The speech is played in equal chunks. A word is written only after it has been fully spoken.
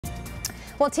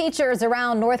Well, teachers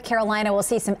around North Carolina will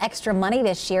see some extra money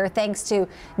this year thanks to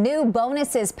new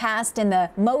bonuses passed in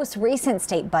the most recent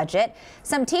state budget.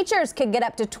 Some teachers could get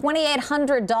up to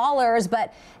 $2,800,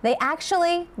 but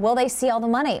will they see all the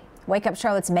money? Wake Up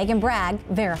Charlotte's Megan Bragg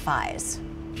verifies.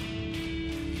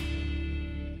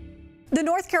 The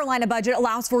North Carolina budget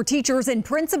allows for teachers and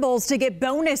principals to get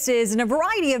bonuses in a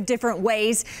variety of different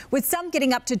ways, with some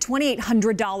getting up to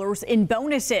 $2,800 in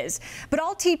bonuses. But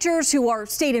all teachers who are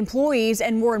state employees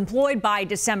and were employed by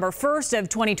December 1st of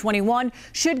 2021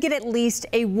 should get at least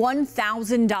a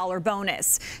 $1,000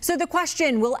 bonus. So the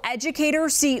question, will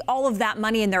educators see all of that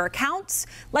money in their accounts?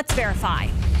 Let's verify.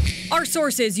 Our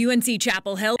sources,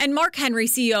 UNC-Chapel Hill and Mark Henry,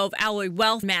 CEO of Alloy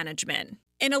Wealth Management.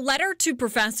 In a letter to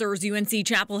professors,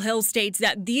 UNC-Chapel Hill states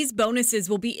that these bonuses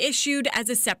will be issued as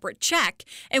a separate check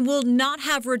and will not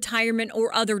have retirement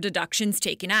or other deductions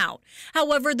taken out.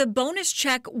 However, the bonus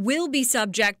check will be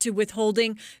subject to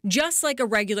withholding just like a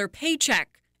regular paycheck.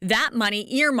 That money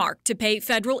earmarked to pay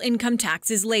federal income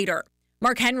taxes later.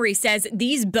 Mark Henry says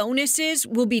these bonuses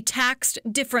will be taxed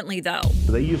differently, though.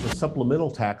 They use a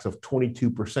supplemental tax of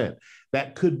 22%.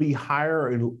 That could be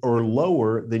higher or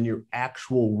lower than your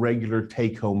actual regular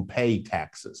take-home pay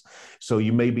taxes. So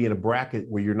you may be in a bracket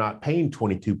where you're not paying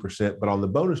 22%, but on the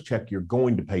bonus check, you're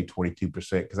going to pay 22%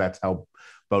 because that's how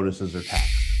bonuses are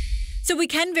taxed. So we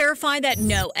can verify that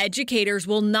no, educators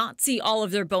will not see all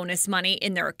of their bonus money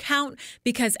in their account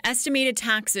because estimated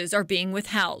taxes are being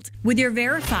withheld. With your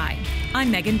Verify,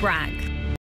 I'm Megan Bragg.